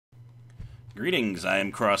Greetings, I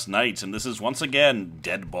am CrossKnights, and this is once again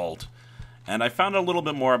Deadbolt. And I found out a little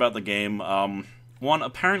bit more about the game. One,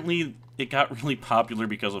 apparently it got really popular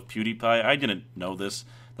because of PewDiePie. I didn't know this.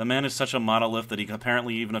 The man is such a monolith that he can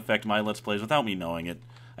apparently even affect my Let's Plays without me knowing it.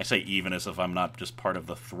 I say even as if I'm not just part of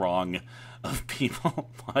the throng of people,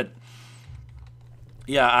 but...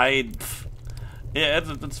 Yeah,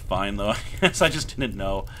 it's fine, though. I guess I just didn't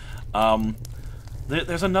know.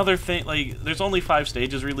 There's another thing, like, there's only 5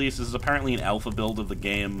 stages released. This is apparently an alpha build of the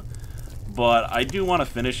game, but I do want to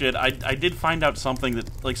finish it. I did find out something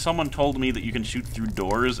that, like, someone told me that you can shoot through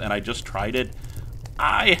doors, and I just tried it.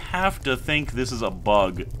 I have to think this is a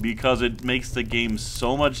bug, because it makes the game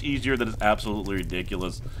so much easier that it's absolutely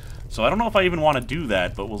ridiculous. So I don't know if I even want to do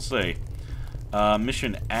that, but we'll see.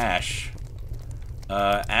 Mission Ash.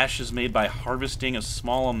 Ash is made by harvesting a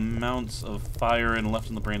small amounts of fire and left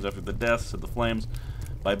in the brains after the death, said the flames.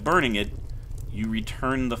 By burning it, you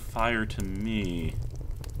return the fire to me.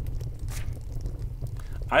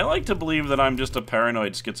 I like to believe that I'm just a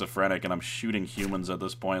paranoid schizophrenic and I'm shooting humans at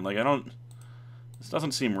this point. Like, this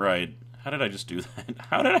doesn't seem right. How did I just do that?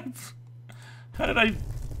 How did I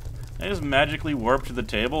just magically warp to the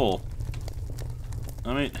table?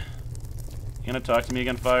 You gonna talk to me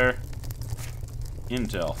again, fire?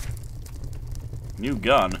 Intel. New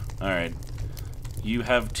gun. Alright. You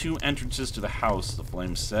have 2 entrances to the house, the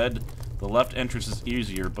flames said. The left entrance is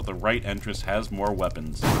easier, but the right entrance has more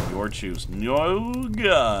weapons. Your choose. No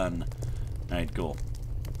gun! Alright, cool.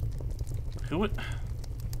 Who would...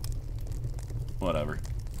 Whatever.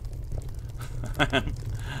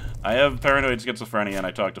 I have paranoid schizophrenia and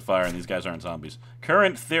I talk to fire and these guys aren't zombies.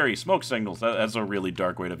 Current theory. Smoke signals. That's a really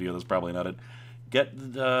dark way to view this. Probably not it.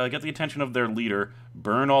 Get the attention of their leader.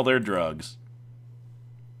 Burn all their drugs.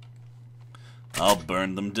 I'll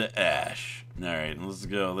burn them to ash. Alright, let's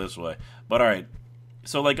go this way. But alright.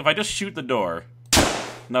 So, like, if I just shoot the door,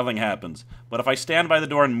 nothing happens. But if I stand by the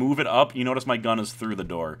door and move it up, you notice my gun is through the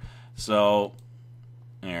door. So,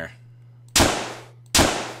 there.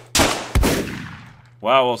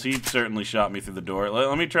 Wow, well, he certainly shot me through the door.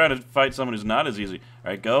 Let me try to fight someone who's not as easy.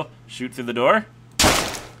 Alright, go. Shoot through the door.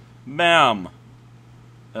 Bam.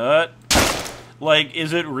 Like,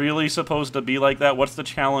 is it really supposed to be like that? What's the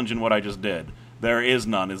challenge in what I just did? There is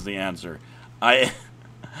none, is the answer. I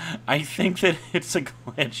think that it's a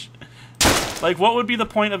glitch. Like, what would be the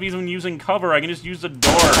point of even using cover? I can just use the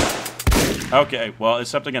door. Okay, well,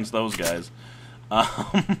 except against those guys. But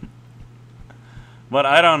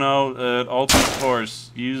I don't know. Ultimate Force.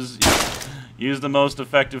 Use the most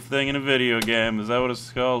effective thing in a video game. Is that what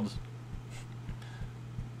it's called?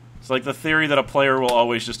 It's like the theory that a player will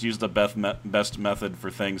always just use the best method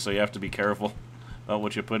for things, so you have to be careful about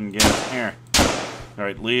what you put in games. Here.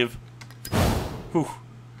 Alright, leave. Whew.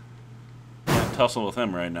 Can't tussle with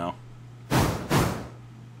him right now. I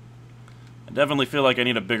definitely feel like I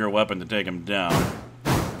need a bigger weapon to take him down.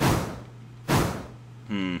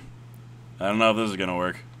 I don't know if this is gonna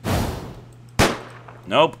work.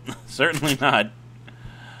 Nope, certainly not.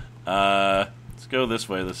 Let's go this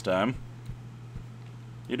way this time.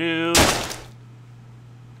 You-do.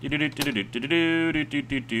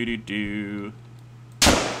 You-do-do-do-do-do-do-do-do-do-do-do.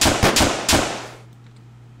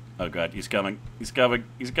 Oh god, he's coming. He's coming.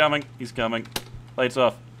 He's coming. He's coming. Lights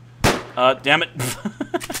off. Damn it.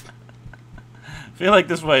 Feel like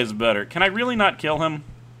this way is better. Can I really not kill him?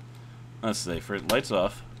 Let's see. First, lights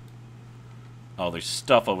off. Oh, there's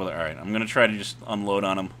stuff over there. Alright, I'm gonna try to just unload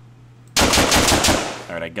on him.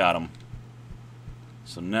 Alright, I got him.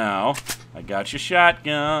 So now, I got your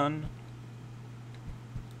shotgun.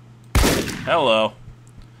 Hello.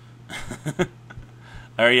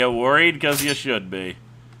 Are you worried? Because you should be.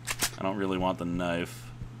 I don't really want the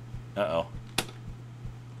knife. Uh-oh.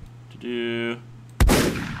 Oh,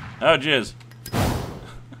 jizz.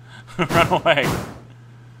 Run away.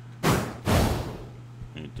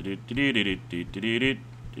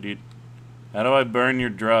 How do I burn your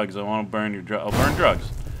drugs? I want to burn your drugs. Oh, burn drugs.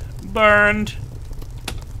 Burned.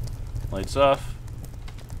 Lights off.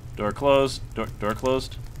 Door closed. Door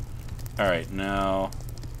closed. Alright, now...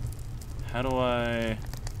 How do I...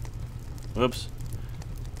 Whoops.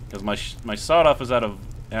 Because my sawed-off is out of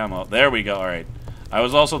ammo. There we go, alright. I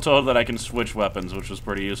was also told that I can switch weapons, which was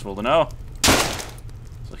pretty useful to know.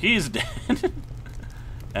 So he's dead.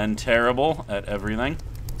 And terrible at everything.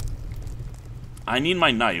 I need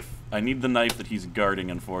my knife. I need the knife that he's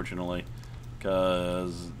guarding, unfortunately.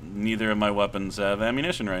 Because neither of my weapons have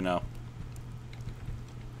ammunition right now.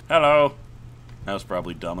 Hello. That was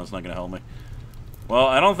probably dumb. That's not going to help me. Well,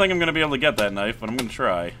 I don't think I'm going to be able to get that knife, but I'm going to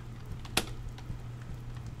try.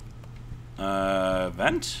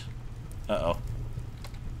 Vent? Uh-oh.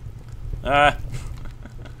 Ah.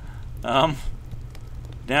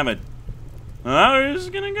 Damn it. I'm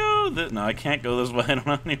just gonna go no, I can't go this way. I don't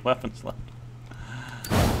have any weapons left.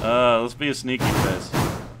 Let's be a sneaky face.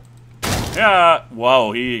 Yeah!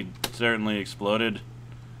 Whoa, he certainly exploded.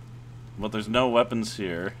 But there's no weapons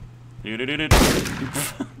here.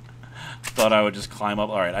 Thought I would just climb up.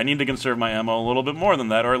 Alright, I need to conserve my ammo a little bit more than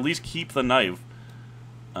that, or at least keep the knife.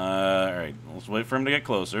 Alright, let's wait for him to get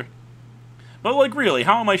closer. But, like, really,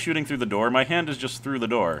 how am I shooting through the door? My hand is just through the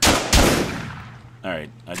door.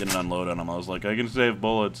 Alright, I didn't unload on him. I was like, I can save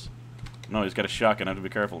bullets. No, he's got a shotgun. I have to be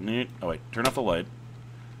careful. Neat. Oh, wait. Turn off the light.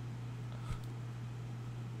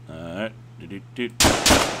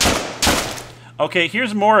 Okay,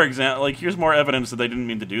 here's more here's more evidence that they didn't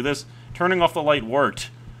mean to do this. Turning off the light worked.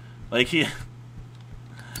 Like, he...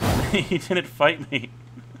 he didn't fight me.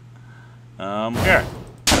 Here.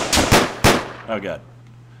 Oh, God.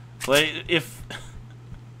 Like, if...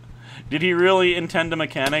 Did he really intend a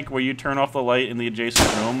mechanic where you turn off the light in the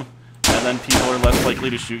adjacent room, and then people are less likely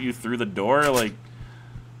to shoot you through the door? Like...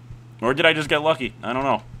 Or did I just get lucky? I don't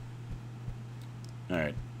know.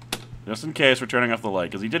 Alright. Just in case, we're turning off the light,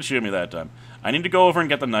 because he did shoot me that time. I need to go over and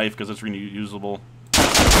get the knife, because it's reusable.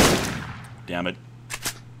 Damn it.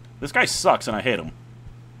 This guy sucks, and I hate him.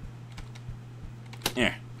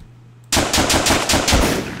 Yeah.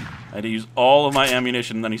 I had to use all of my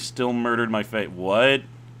ammunition, and then he still murdered my fate. What?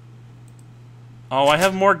 Oh, I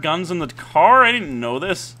have more guns in the car? I didn't know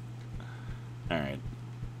this. Alright.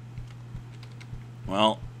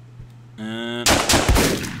 Well.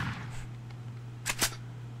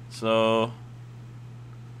 So...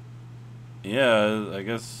 Yeah, I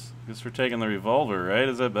guess we're taking the revolver, right?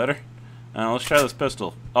 Is that better? Let's try this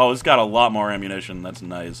pistol. Oh, it's got a lot more ammunition. That's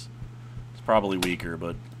nice. It's probably weaker,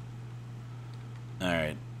 but...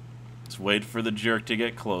 Alright. Let's wait for the jerk to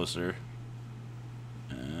get closer.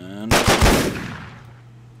 And...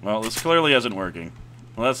 Well, this clearly isn't working.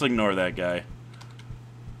 Well, let's ignore that guy.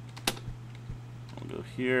 We'll go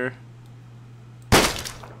here.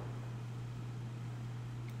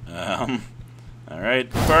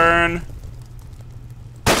 Alright, burn!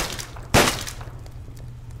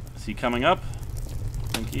 Is he coming up? I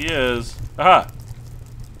think he is. Aha!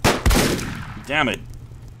 Damn it.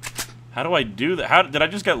 How do I do that? How did I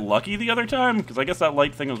just get lucky the other time? Because I guess that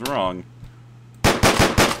light thing was wrong.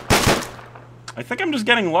 I think I'm just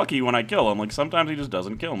getting lucky when I kill him. Like, sometimes he just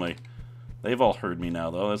doesn't kill me. They've all heard me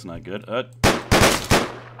now, though. That's not good.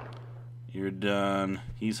 You're done.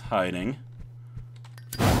 He's hiding.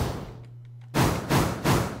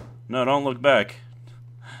 No, don't look back.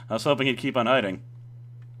 I was hoping he'd keep on hiding.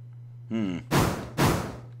 You're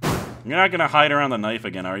not gonna hide around the knife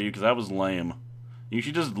again, are you? Because that was lame. You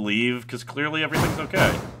should just leave, because clearly everything's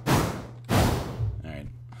okay. Alright.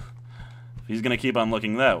 If he's gonna keep on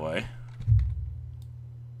looking that way.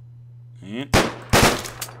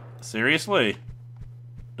 Seriously?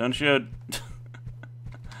 Don't shoot.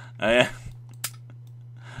 Son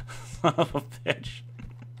of a bitch.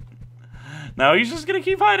 Now he's just gonna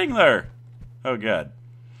keep hiding there. Oh, God.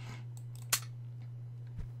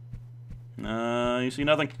 You see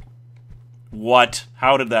nothing? What?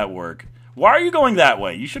 How did that work? Why are you going that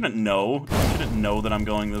way? You shouldn't know. You shouldn't know that I'm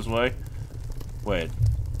going this way. Wait.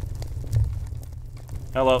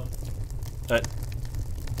 Hello.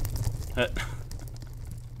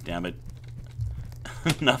 Damn it.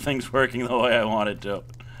 Nothing's working the way I want it to.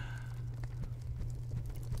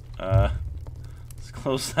 Let's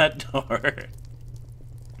close that door.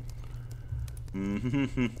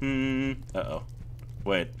 Uh-oh.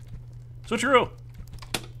 Wait. Switcheroo!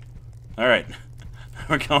 Alright.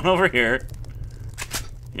 We're going over here.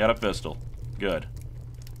 You got a pistol. Good.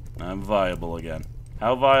 I'm viable again.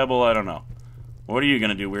 How viable, I don't know. What are you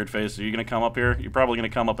gonna do, weird face? Are you gonna come up here? You're probably gonna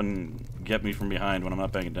come up and get me from behind when I'm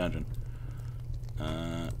not paying attention.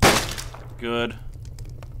 Good.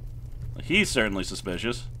 He's certainly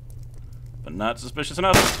suspicious. But not suspicious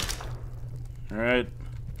enough. Alright.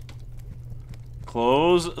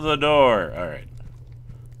 Close the door. Alright.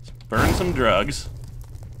 Let's burn some drugs.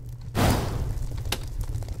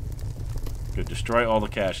 Good. Destroy all the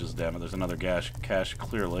caches, damn it. There's another cache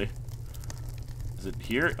clearly. Is it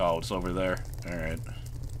here? Oh, it's over there. Alright.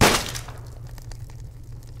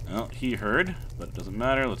 Well, he heard, but it doesn't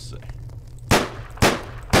matter. Let's see.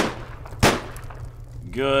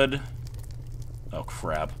 Good. Oh,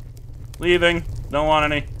 crap. Leaving. Don't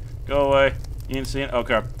want any. Go away. You didn't see it? Oh,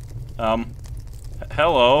 crap.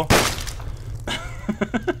 Hello.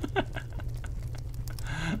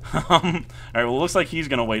 Alright, well, it looks like he's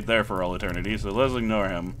gonna wait there for all eternity, so let's ignore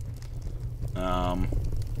him.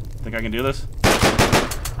 Think I can do this?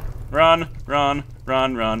 Run, run, run.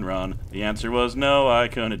 Run, run, run. The answer was no, I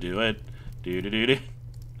couldn't do it. Do-do-do-do. Is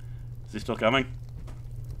he still coming?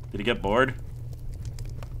 Did he get bored?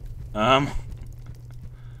 Huh.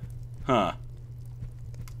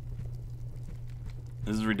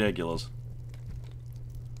 This is ridiculous.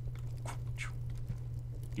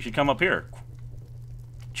 You should come up here.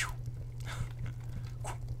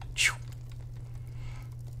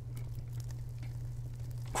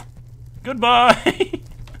 Goodbye!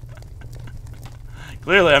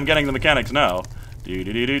 Clearly, I'm getting the mechanics now.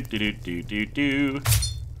 Do-do-do-do-do-do-do-do.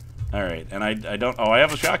 Alright, and I don't... Oh, I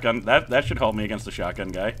have a shotgun. That should help me against the shotgun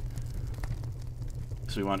guy.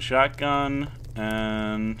 So we want shotgun,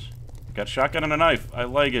 and... Got shotgun and a knife. I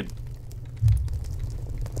like it.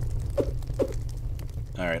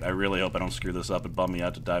 Alright, I really hope I don't screw this up and bum me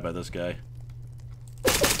out to die by this guy.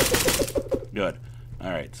 Good.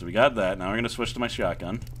 Alright, so we got that. Now we're going to switch to my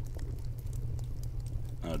shotgun.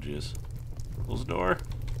 Oh, jeez. Close the door.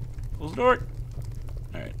 Close the door.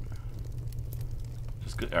 Alright.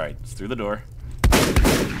 Just good. Alright, it's through the door.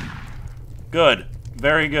 Good.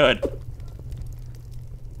 Very good.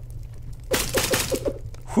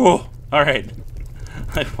 Whew. Alright.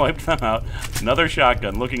 I wiped them out. Another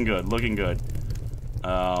shotgun. Looking good. Looking good.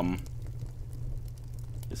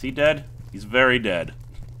 Is he dead? He's very dead.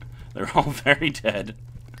 They're all very dead.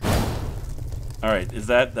 Alright,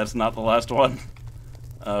 that's not the last one?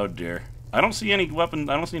 Oh dear. I don't see any weapon,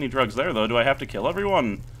 I don't see any drugs there though. Do I have to kill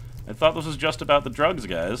everyone? I thought this was just about the drugs,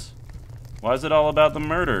 guys. Why is it all about the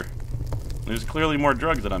murder? There's clearly more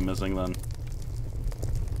drugs that I'm missing then.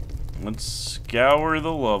 Let's scour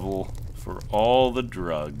the level for all the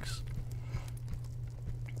drugs.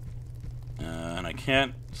 And I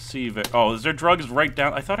can't see oh, is there drugs right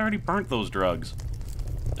down? I thought I already burnt those drugs.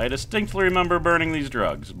 I distinctly remember burning these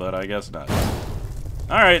drugs, but I guess not.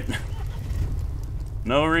 Alright.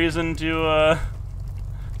 No reason to,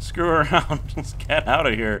 screw around. Let's get out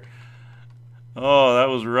of here. Oh, that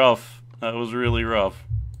was rough. That was really rough.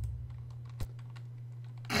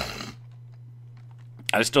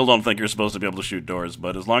 I still don't think you're supposed to be able to shoot doors,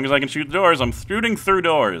 but as long as I can shoot doors, I'm shooting through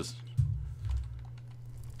doors.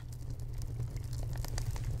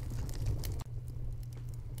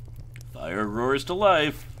 Fire roars to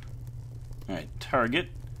life. Alright, target.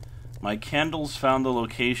 My candles found the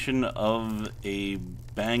location of a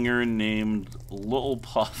banger named Little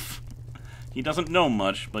Puff. He doesn't know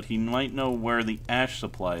much, but he might know where the ash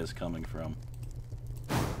supply is coming from.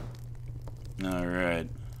 Alright.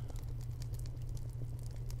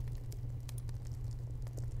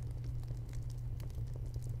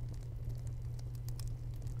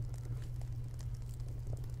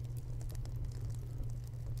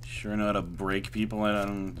 Sure know how to break people. I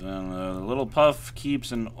don't know. Little Puff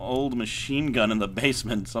keeps an old machine gun in the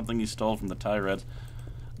basement, something he stole from the Tyreds.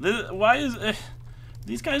 Why is...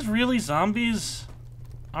 these guys really zombies?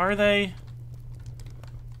 Are they?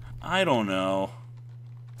 I don't know.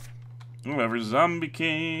 Whatever, zombie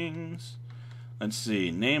kings. Let's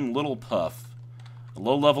see. Name Little Puff. A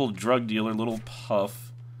low-level drug dealer, Little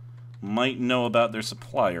Puff, might know about their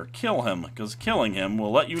supplier. Kill him, because killing him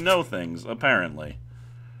will let you know things, apparently.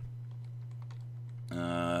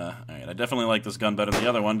 Alright, I definitely like this gun better than the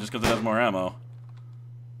other one, just because it has more ammo.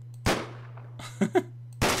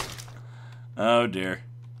 Oh dear.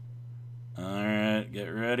 Alright, get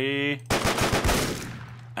ready.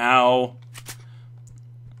 Ow.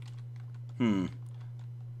 Yeah,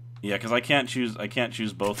 because I can't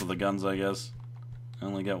choose both of the guns, I guess. I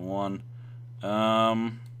only get one.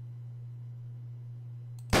 How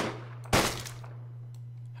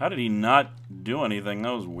did he not do anything?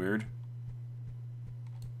 That was weird.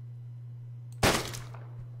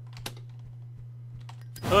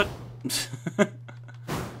 Put.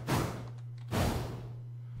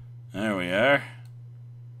 There we are.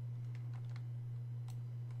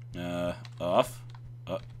 Off.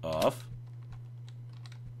 Off.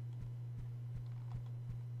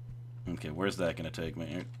 Okay, where's that gonna take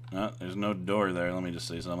me? Oh, there's no door there. Let me just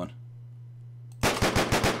say something.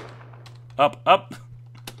 Up, up!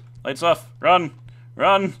 Lights off! Run!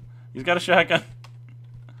 Run! He's got a shotgun.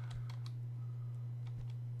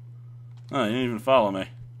 Oh, he didn't even follow me.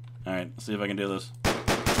 Alright, let's see if I can do this.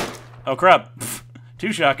 Oh, crap!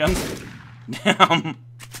 2 shotguns. Damn!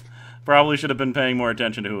 Probably should have been paying more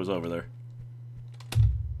attention to who was over there.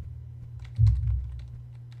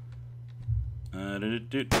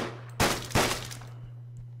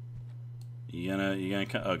 You gonna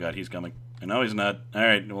oh god, he's coming. No, he's not.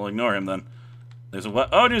 Alright, we'll ignore him then. There's a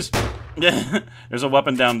oh, just there's a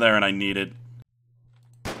weapon down there and I need it.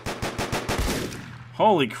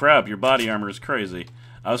 Holy crap, your body armor is crazy.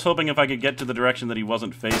 I was hoping if I could get to the direction that he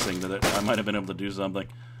wasn't facing, that I might have been able to do something.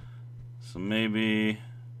 So maybe...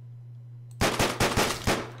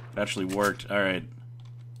 It actually worked. Alright.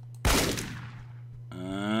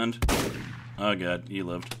 And... Oh god, he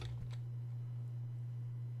lived.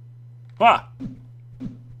 Ah!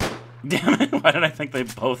 Damn it, why did I think they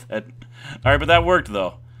both had... Alright, but that worked,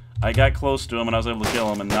 though. I got close to him and I was able to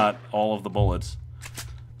kill him and not all of the bullets.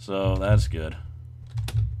 So, that's good.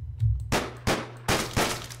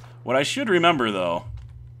 What I should remember, though,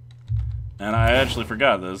 and I actually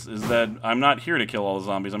forgot this, is that I'm not here to kill all the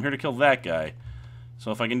zombies. I'm here to kill that guy.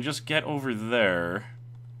 So if I can just get over there,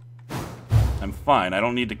 I'm fine. I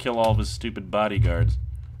don't need to kill all of his stupid bodyguards.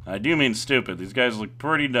 I do mean stupid. These guys look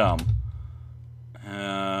pretty dumb.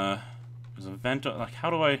 There's a vent... Like,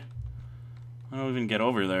 how do I even get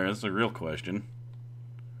over there? That's a real question.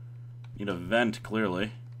 Need a vent,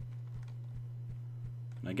 clearly.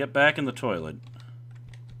 Can I get back in the toilet?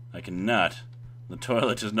 I cannot. The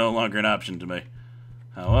toilet is no longer an option to me.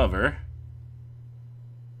 However...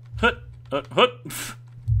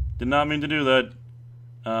 Did not mean to do that.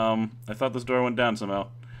 I thought this door went down somehow.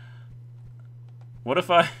 What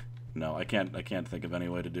if I... No, I can't think of any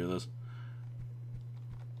way to do this.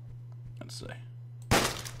 Let's see.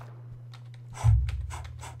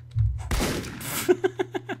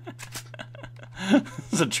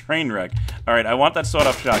 This is a train wreck. Alright, I want that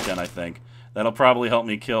sawed-off shotgun, I think. That'll probably help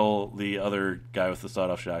me kill the other guy with the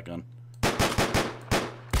sawed-off shotgun.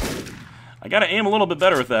 I gotta aim a little bit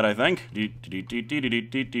better with that, I think.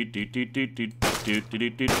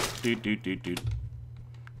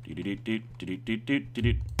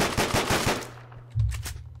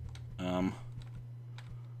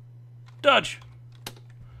 Dodge!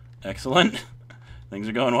 Excellent. Things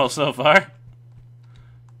are going well so far.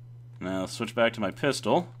 Now, let's switch back to my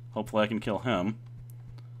pistol. Hopefully I can kill him.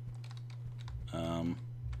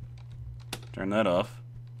 Turn that off.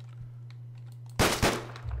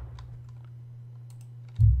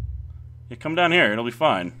 Yeah, come down here. It'll be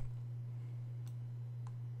fine.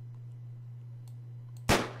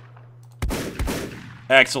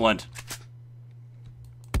 Excellent.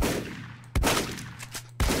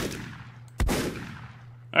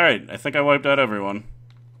 Alright, I think I wiped out everyone.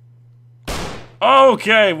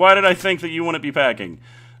 Okay, why did I think that you wouldn't be packing?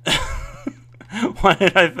 Why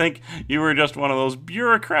did I think you were just one of those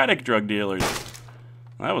bureaucratic drug dealers?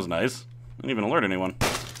 That was nice. I didn't even alert anyone.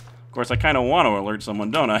 Of course, I kind of want to alert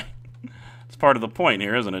someone, don't I? It's part of the point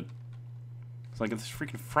here, isn't it? It's like this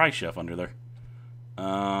freaking fry chef under there.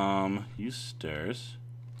 Use stairs.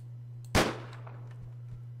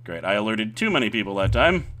 Great, I alerted too many people that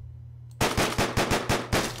time.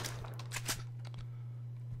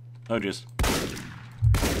 Oh, jeez.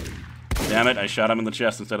 Damn it, I shot him in the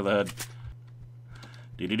chest instead of the head.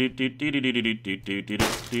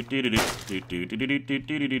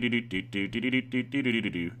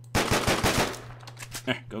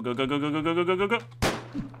 Go, go, go, go, go, go, go, go, go, go, go.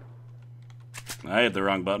 I hit the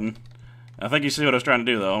wrong button. I think you see what I was trying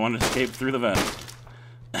to do, though. I wanted to escape through the vent.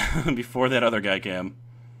 Before that other guy came.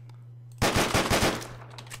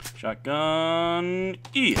 Shotgun...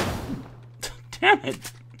 E! Damn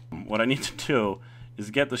it! What I need to do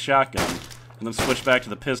is get the shotgun and then switch back to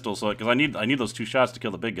the pistol, so because I need those 2 shots to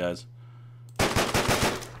kill the big guys.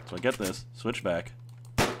 So I get this, switch back.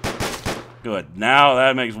 Good. Now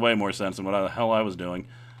that makes way more sense than what the hell I was doing.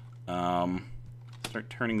 Start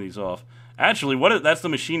turning these off. Actually, that's the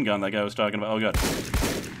machine gun that guy was talking about. Oh god.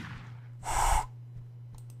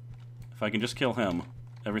 If I can just kill him,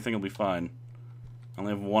 everything will be fine. I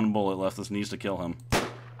only have 1 bullet left. This needs to kill him.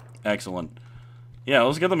 Excellent. Yeah,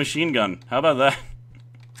 let's get the machine gun. How about that?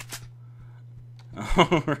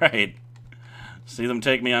 Alright. See them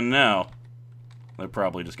take me on now. They're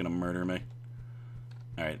probably just gonna murder me.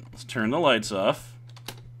 Alright, let's turn the lights off.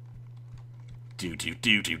 Do.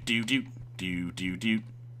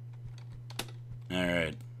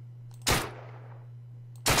 Alright.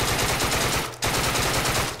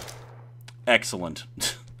 Excellent.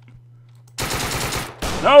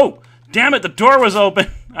 No! Damn it, the door was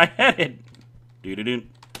open! I had it! Do-do-doon.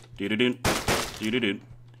 Do-do-doon. Do-do-doon.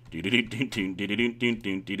 Do-do-doon. Do-do-doon.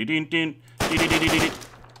 Do-do-doon. Do-do-doon. Do-do-doon.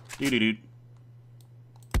 Do-do-doon.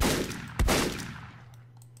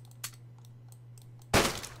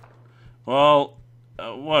 Well,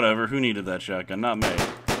 whatever. Who needed that shotgun? Not me.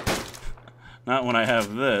 Not when I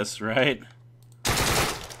have this, right?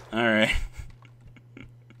 Alright.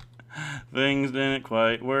 Things didn't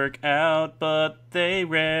quite work out, but they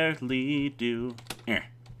rarely do. Here.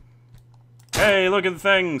 Hey, look at the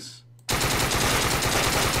things!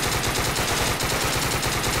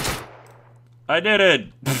 I did it!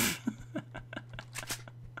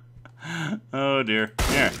 Oh dear.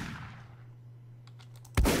 Here.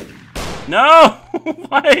 No!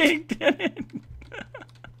 Why did it?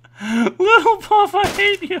 Little Puff, I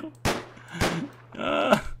hate you.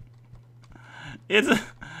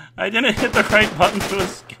 I didn't hit the right button to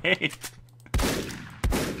escape.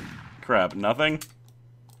 Crap, nothing?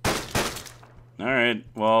 Alright,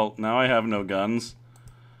 well, now I have no guns.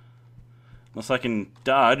 Unless I can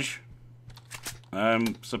dodge.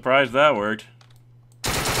 I'm surprised that worked.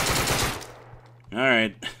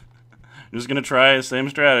 Alright. I'm just gonna try the same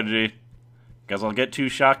strategy. Guess I'll get 2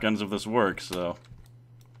 shotguns if this works, so...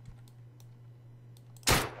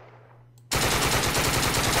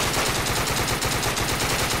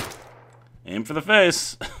 Aim for the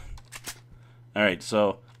face! Alright,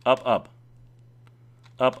 so, up, up.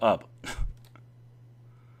 Up, up.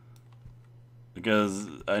 Because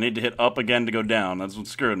I need to hit up again to go down. That's what's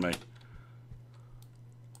screwing me.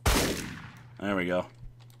 There we go.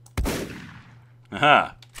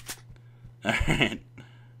 Aha! Alright.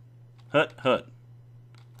 Hut, hut.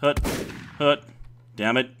 Hut, hut.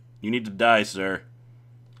 Damn it. You need to die, sir.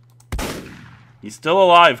 He's still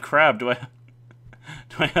alive. Crap. Do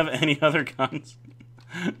I have any other guns?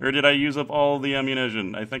 Or did I use up all the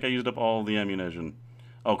ammunition? I think I used up all the ammunition.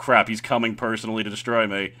 Oh crap, he's coming personally to destroy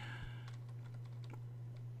me.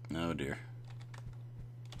 Oh dear.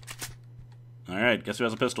 Alright, guess who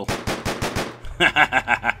has a pistol?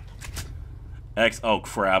 Oh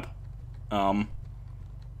crap.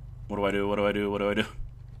 What do I do? What do I do? What do I do?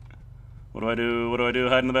 What do I do? What do I do?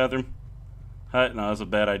 Hide in the bathroom? Hide? No, that's a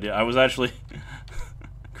bad idea. I was actually...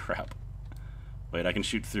 Crap. Wait, I can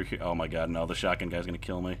shoot through here. Oh my god, no, the shotgun guy's gonna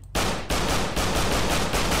kill me.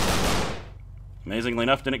 Amazingly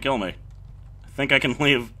enough, didn't kill me. I think I can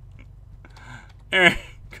leave.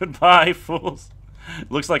 Goodbye, fools.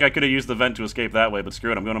 Looks like I could have used the vent to escape that way, but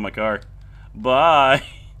screw it, I'm going to my car. Bye!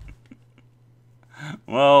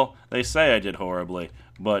 Well, they say I did horribly,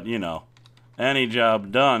 but, you know, any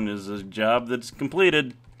job done is a job that's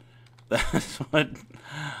completed. That's what,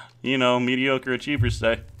 you know, mediocre achievers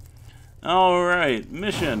say. Alright,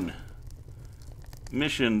 mission.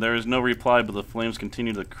 Mission, there is no reply, but the flames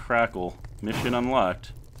continue to crackle. Mission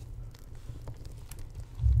unlocked.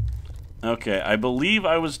 Okay, I believe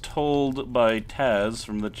I was told by Taz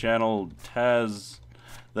from the channel Taz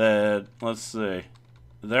that, let's see,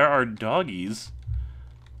 there are doggies.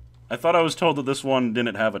 I thought I was told that this one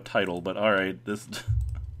didn't have a title, but alright, this...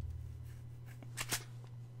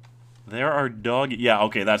 There are doggies. Yeah,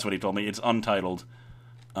 okay, that's what he told me. It's untitled.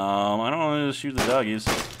 I don't want to shoot the doggies,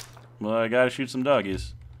 but I gotta shoot some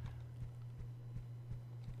doggies.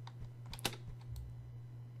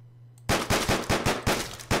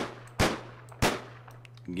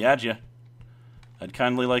 Gotcha. I'd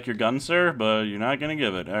kindly like your gun, sir, but you're not gonna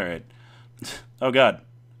give it. Alright. Oh god.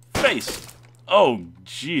 Face! Oh,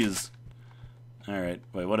 jeez. Alright,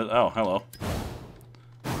 wait, what is... Oh, hello.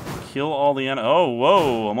 Kill all the... Oh,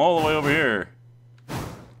 whoa! I'm all the way over here.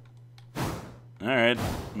 Alright,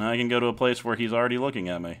 now I can go to a place where he's already looking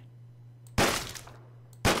at me.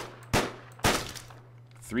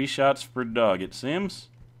 3 shots per dog, it seems.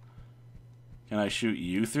 Can I shoot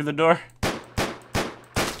you through the door?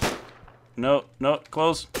 No, no,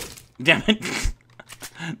 close. Damn it.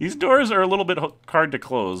 These doors are a little bit hard to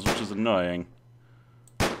close, which is annoying.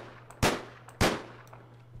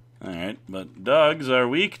 Alright, but dogs are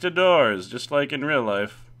weak to doors, just like in real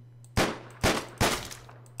life.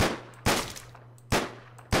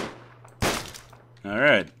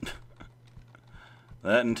 Alright.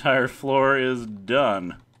 That entire floor is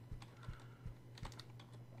done.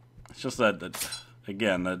 It's just that,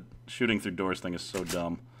 again, that shooting through doors thing is so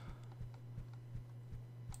dumb.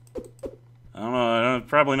 I don't know, I'm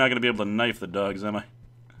probably not going to be able to knife the dogs, am I?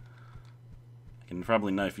 I can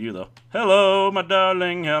probably knife you, though. Hello, my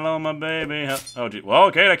darling, hello, my baby. Oh, gee. Well,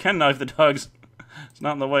 okay, I can knife the dogs. It's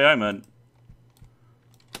not in the way I meant.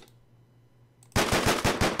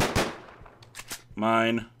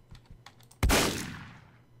 Mine.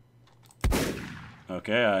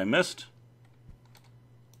 Okay, I missed.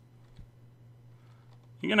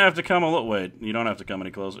 You're gonna have to come a little... Wait, you don't have to come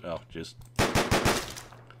any closer. Oh, just...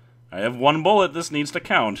 I have 1 bullet. This needs to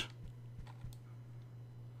count.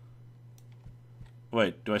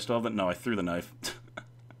 Wait, do I still have that? No, I threw the knife.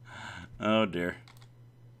 Oh, dear.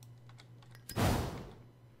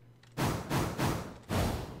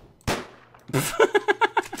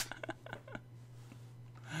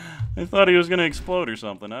 I thought he was going to explode or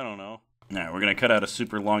something. I don't know. Alright, we're going to cut out a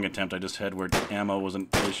super long attempt I just had where ammo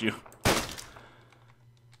wasn't an issue.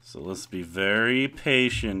 So let's be very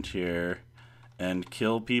patient here and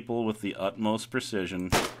kill people with the utmost precision.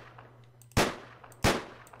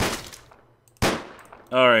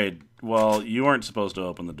 Alright, well, you weren't supposed to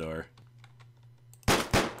open the door.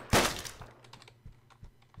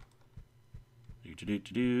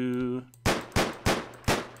 Do-do-do-do-do.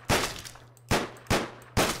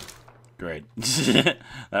 Great.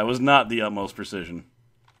 That was not the utmost precision.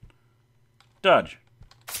 Dodge.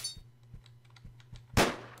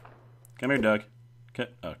 Come here, Doug.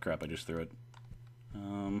 Okay. Oh, crap, I just threw it.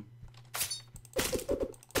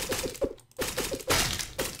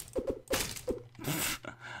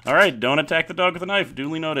 Alright, don't attack the dog with a knife.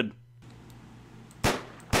 Duly noted.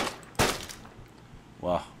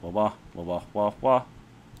 Wah, wah, wah, wah, wah, wah, wah.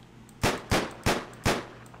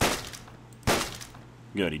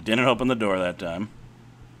 Good, he didn't open the door that time.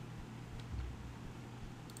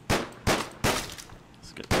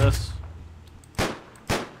 Let's get this.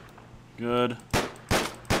 Good.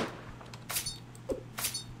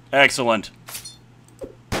 Excellent.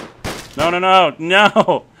 No, no, no,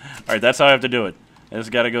 no! Alright, that's how I have to do it. I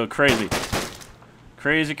just gotta go crazy.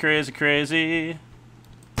 Crazy, crazy, crazy.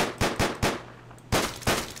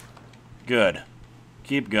 Good.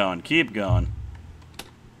 Keep going, keep going.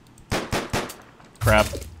 Crap.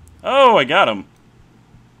 Oh, I got him.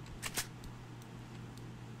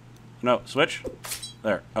 No, switch.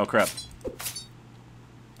 There. Oh, crap.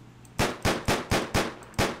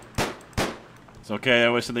 It's okay, I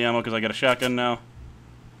wasted the ammo because I got a shotgun now.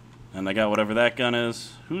 And I got whatever that gun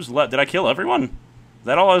is. Who's left? Did I kill everyone? Is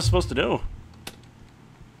that all I was supposed to do?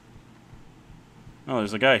 Oh,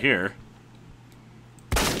 there's a guy here.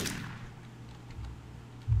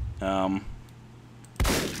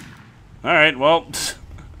 Alright, well,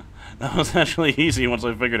 that was actually easy once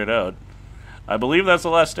I figured it out. I believe that's the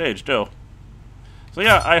last stage, too. So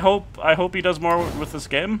yeah, I hope he does more with this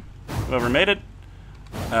game, whoever made it.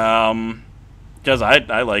 Because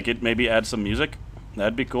I like it. Maybe add some music.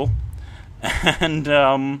 That'd be cool. And,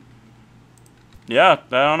 yeah, I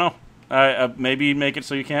don't know. Maybe make it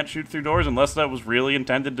so you can't shoot through doors, unless that was really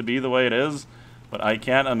intended to be the way it is. But I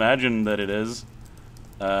can't imagine that it is.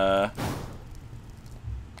 Yeah,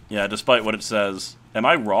 despite what it says. Am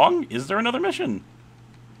I wrong? Is there another mission?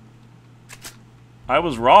 I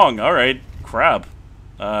was wrong. Alright. Crap.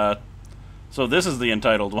 So this is the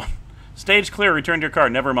entitled one. Stage clear, return to your car.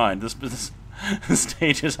 Never mind. This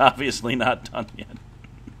stage is obviously not done yet.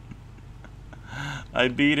 I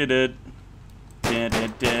beated it. I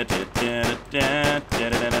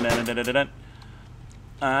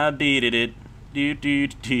beated it.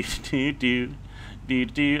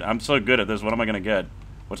 I'm so good at this. What am I gonna get?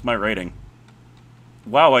 What's my rating?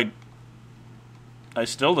 Wow, I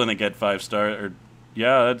still didn't get 5 star. Or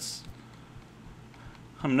yeah, that's.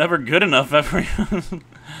 I'm never good enough ever.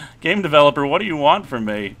 Game developer, what do you want from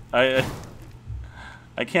me? I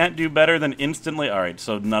can't do better than instantly. All right,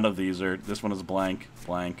 so none of these are. This one is blank,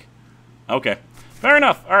 blank. Okay, fair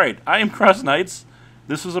enough. All right, I am CrossKnights.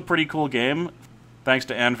 This was a pretty cool game. Thanks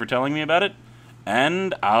to Anne for telling me about it,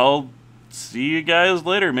 and I'll see you guys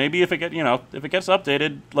later. Maybe if it if it gets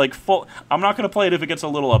updated, like full. I'm not gonna play it if it gets a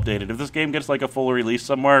little updated. If this game gets like a full release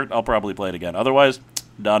somewhere, I'll probably play it again. Otherwise,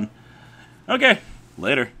 done. Okay,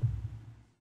 later.